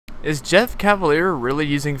Is Jeff Cavaliere really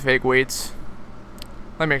using fake weights?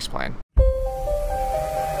 Let me explain.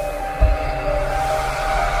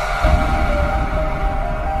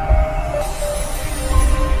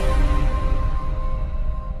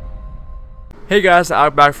 Hey guys,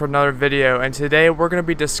 I'm back for another video, and today we're going to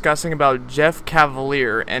be discussing about Jeff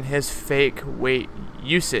Cavaliere and his fake weight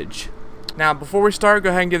usage. Now, before we start, go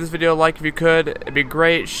ahead and give this video a like if you could. It'd be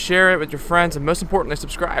great. Share it with your friends, and most importantly,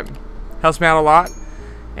 subscribe. Helps me out a lot.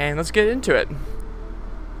 And let's get into it.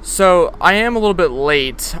 So, I am a little bit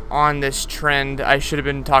late on this trend. I should have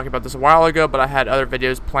been talking about this a while ago, but I had other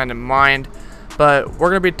videos planned in mind. But we're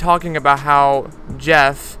going to be talking about how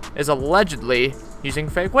Jeff is allegedly using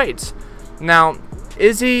fake weights. Now,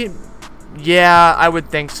 is he? Yeah, I would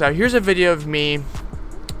think so. Here's a video of me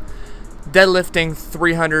deadlifting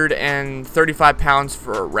 335 pounds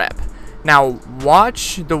for a rep. Now,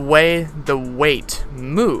 watch the way the weight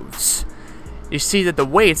moves. You see that the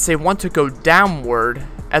weights, they want to go downward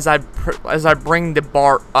as I bring the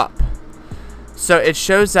bar up. So it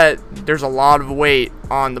shows that there's a lot of weight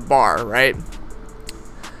on the bar, right?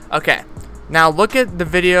 Okay, now look at the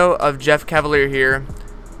video of Jeff Cavaliere here.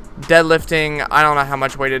 Deadlifting, I don't know how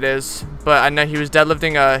much weight it is, but I know he was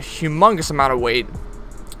deadlifting a humongous amount of weight,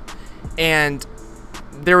 and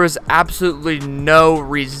there was absolutely no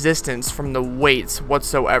resistance from the weights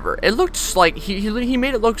whatsoever. It looked like he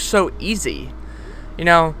made it look so easy, you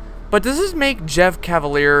know. But does this make Jeff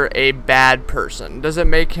Cavaliere a bad person? Does it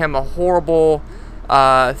make him a horrible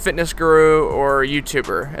fitness guru or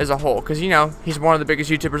YouTuber as a whole? Because, you know, he's one of the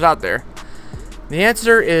biggest YouTubers out there. The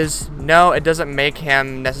answer is no, it doesn't make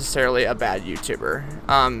him necessarily a bad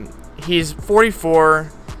YouTuber. He's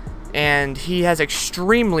 44, and he has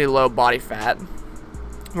extremely low body fat.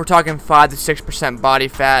 We're talking 5 to 6% body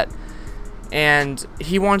fat, and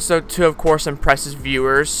he wants to, of course, impress his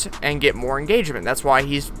viewers and get more engagement. That's why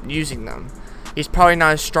he's using them. He's probably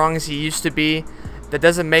not as strong as he used to be. That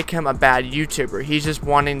doesn't make him a bad YouTuber. He's just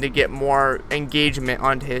wanting to get more engagement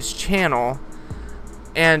onto his channel.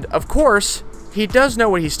 And, of course, he does know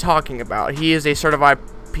what he's talking about. He is a certified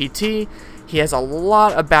PT. He has a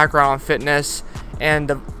lot of background on fitness, and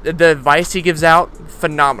the advice he gives out,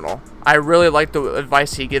 phenomenal. I really like the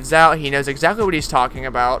advice he gives out. He knows exactly what he's talking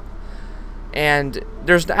about, and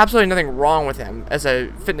there's absolutely nothing wrong with him as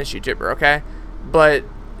a fitness YouTuber, okay? But,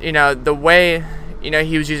 you know, the way, you know,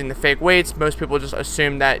 he was using the fake weights, most people just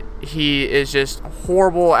assume that he is just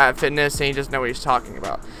horrible at fitness and he doesn't know what he's talking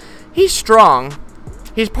about. He's strong.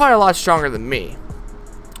 He's probably a lot stronger than me,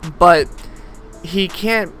 but he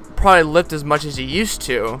can't probably lift as much as he used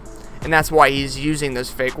to, and that's why he's using those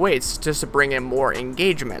fake weights, just to bring in more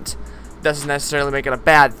engagement. Doesn't necessarily make it a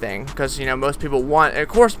bad thing, because, you know, most people want, and of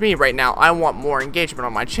course me right now, I want more engagement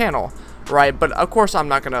on my channel, right? But of course I'm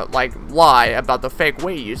not gonna like lie about the fake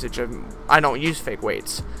weight usage. I don't use fake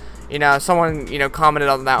weights. You know, someone, you know, commented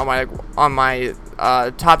on that on my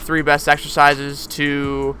top 3 best exercises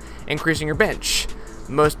to increasing your bench.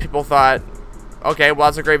 Most people thought, okay, well,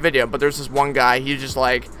 that's a great video, but there's this one guy, he's just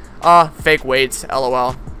like, fake weights,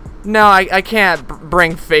 lol. No, I can't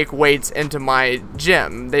bring fake weights into my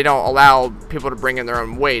gym. They don't allow people to bring in their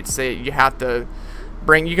own weights. You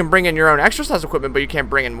can bring in your own exercise equipment, but you can't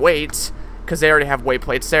bring in weights, because they already have weight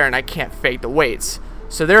plates there, and I can't fake the weights.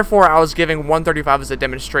 So therefore, I was giving 135 as a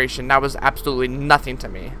demonstration. That was absolutely nothing to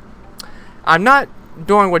me. I'm not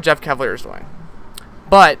doing what Jeff Cavaliere is doing,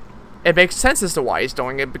 but it makes sense as to why he's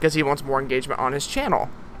doing it, because he wants more engagement on his channel.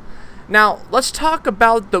 Now, let's talk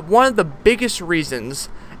about one of the biggest reasons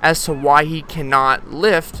as to why he cannot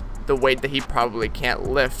lift the weight that he probably can't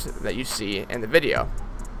lift that you see in the video.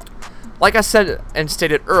 Like I said and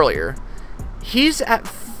stated earlier, he's at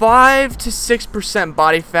 5 to 6%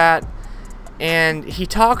 body fat, and he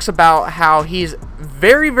talks about how he's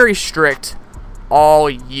very, very strict all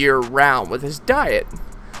year round with his diet.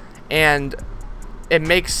 And it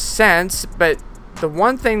makes sense, but the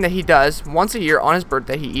one thing that he does once a year on his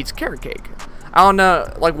birthday, he eats carrot cake. I don't know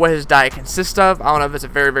like what his diet consists of. I don't know if it's a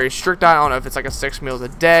very, very strict diet. I don't know if it's like a 6 meals a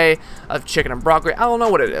day of chicken and broccoli. I don't know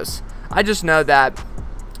what it is. I just know that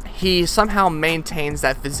he somehow maintains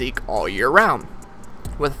that physique all year round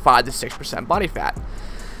with 5 to 6% body fat.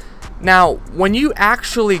 Now, when you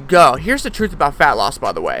actually go, here's the truth about fat loss,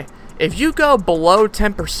 by the way. If you go below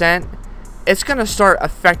 10%, it's going to start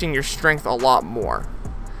affecting your strength a lot more.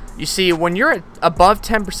 You see, when you're at above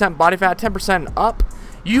 10% body fat, 10% up,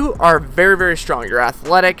 you are very, very strong. You're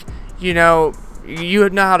athletic. You know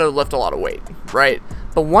how to lift a lot of weight, right?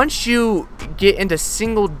 But once you get into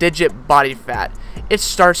single-digit body fat, it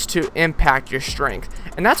starts to impact your strength.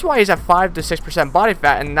 And that's why he's at 5 to 6% body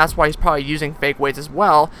fat, and that's why he's probably using fake weights as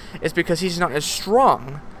well, is because he's not as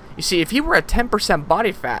strong. You see, if he were at 10%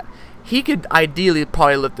 body fat, he could ideally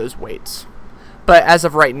probably lift those weights. But as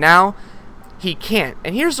of right now, he can't.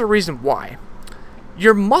 And here's the reason why.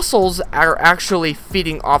 Your muscles are actually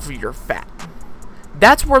feeding off of your fat.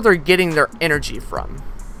 That's where they're getting their energy from.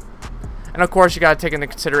 And of course, you got to take into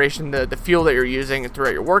consideration the fuel that you're using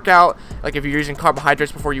throughout your workout. Like if you're using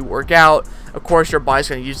carbohydrates before you work out, of course your body's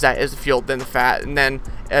going to use that as the fuel, then the fat, and then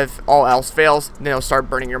if all else fails, then it'll start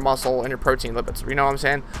burning your muscle and your protein lipids. You know what I'm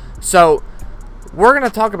saying? So we're going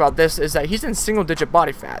to talk about this is that he's in single-digit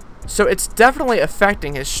body fat. So it's definitely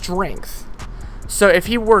affecting his strength. So if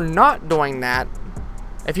he were not doing that,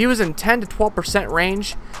 if he was in 10 to 12%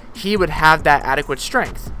 range, he would have that adequate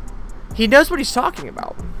strength. He knows what he's talking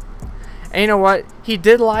about. And you know what? He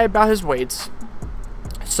did lie about his weights.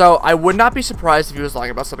 So I would not be surprised if he was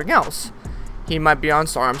lying about something else. He might be on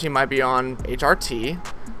SARMs, he might be on HRT.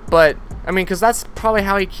 But, I mean, because that's probably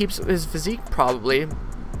how he keeps his physique probably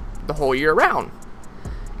the whole year round.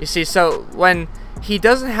 You see, so when he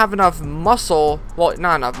doesn't have enough muscle, well,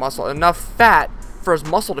 not enough muscle, enough fat for his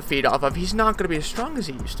muscle to feed off of, he's not going to be as strong as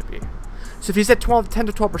he used to be. So if he's at 10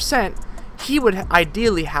 to 12%, he would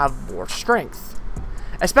ideally have more strength.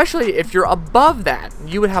 Especially if you're above that,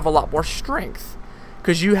 you would have a lot more strength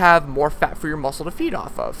because you have more fat for your muscle to feed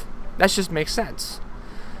off of. That just makes sense.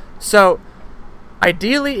 So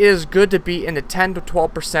ideally, it is good to be in the 10 to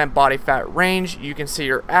 12% body fat range. You can see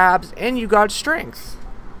your abs and you got strength.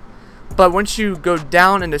 But once you go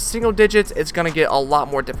down into single digits, it's going to get a lot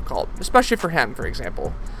more difficult, especially for him, for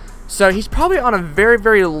example. So he's probably on a very,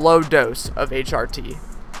 very low dose of HRT.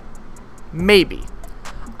 Maybe.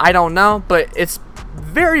 I don't know, but it's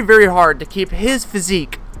very, very hard to keep his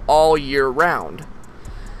physique all year round.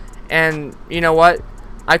 And you know what?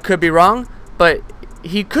 I could be wrong, but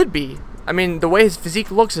he could be. I mean, the way his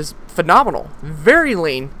physique looks is phenomenal. Very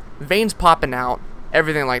lean, veins popping out,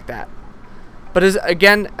 everything like that. But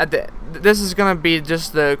again, this is going to be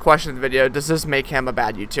just the question of the video. Does this make him a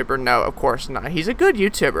bad YouTuber? No, of course not. He's a good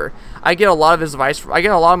YouTuber. I get a lot of his advice. I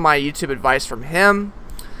get a lot of my YouTube advice from him.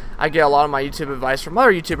 I get a lot of my YouTube advice from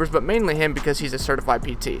other YouTubers, but mainly him because he's a certified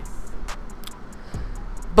PT.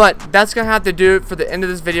 But that's going to have to do it for the end of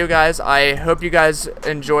this video, guys. I hope you guys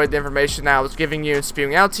enjoyed the information that I was giving you and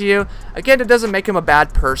spewing out to you. Again, it doesn't make him a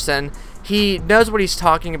bad person. He knows what he's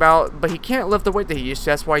talking about, but he can't lift the weight that he used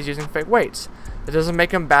to. That's why he's using fake weights. It doesn't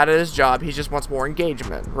make him bad at his job. He just wants more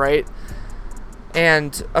engagement, right?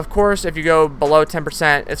 And, of course, if you go below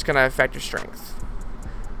 10%, it's going to affect your strength.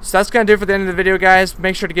 So that's going to do it for the end of the video, guys.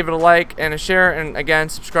 Make sure to give it a like and a share, and again,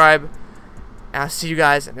 subscribe. And I'll see you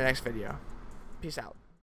guys in the next video. Peace out.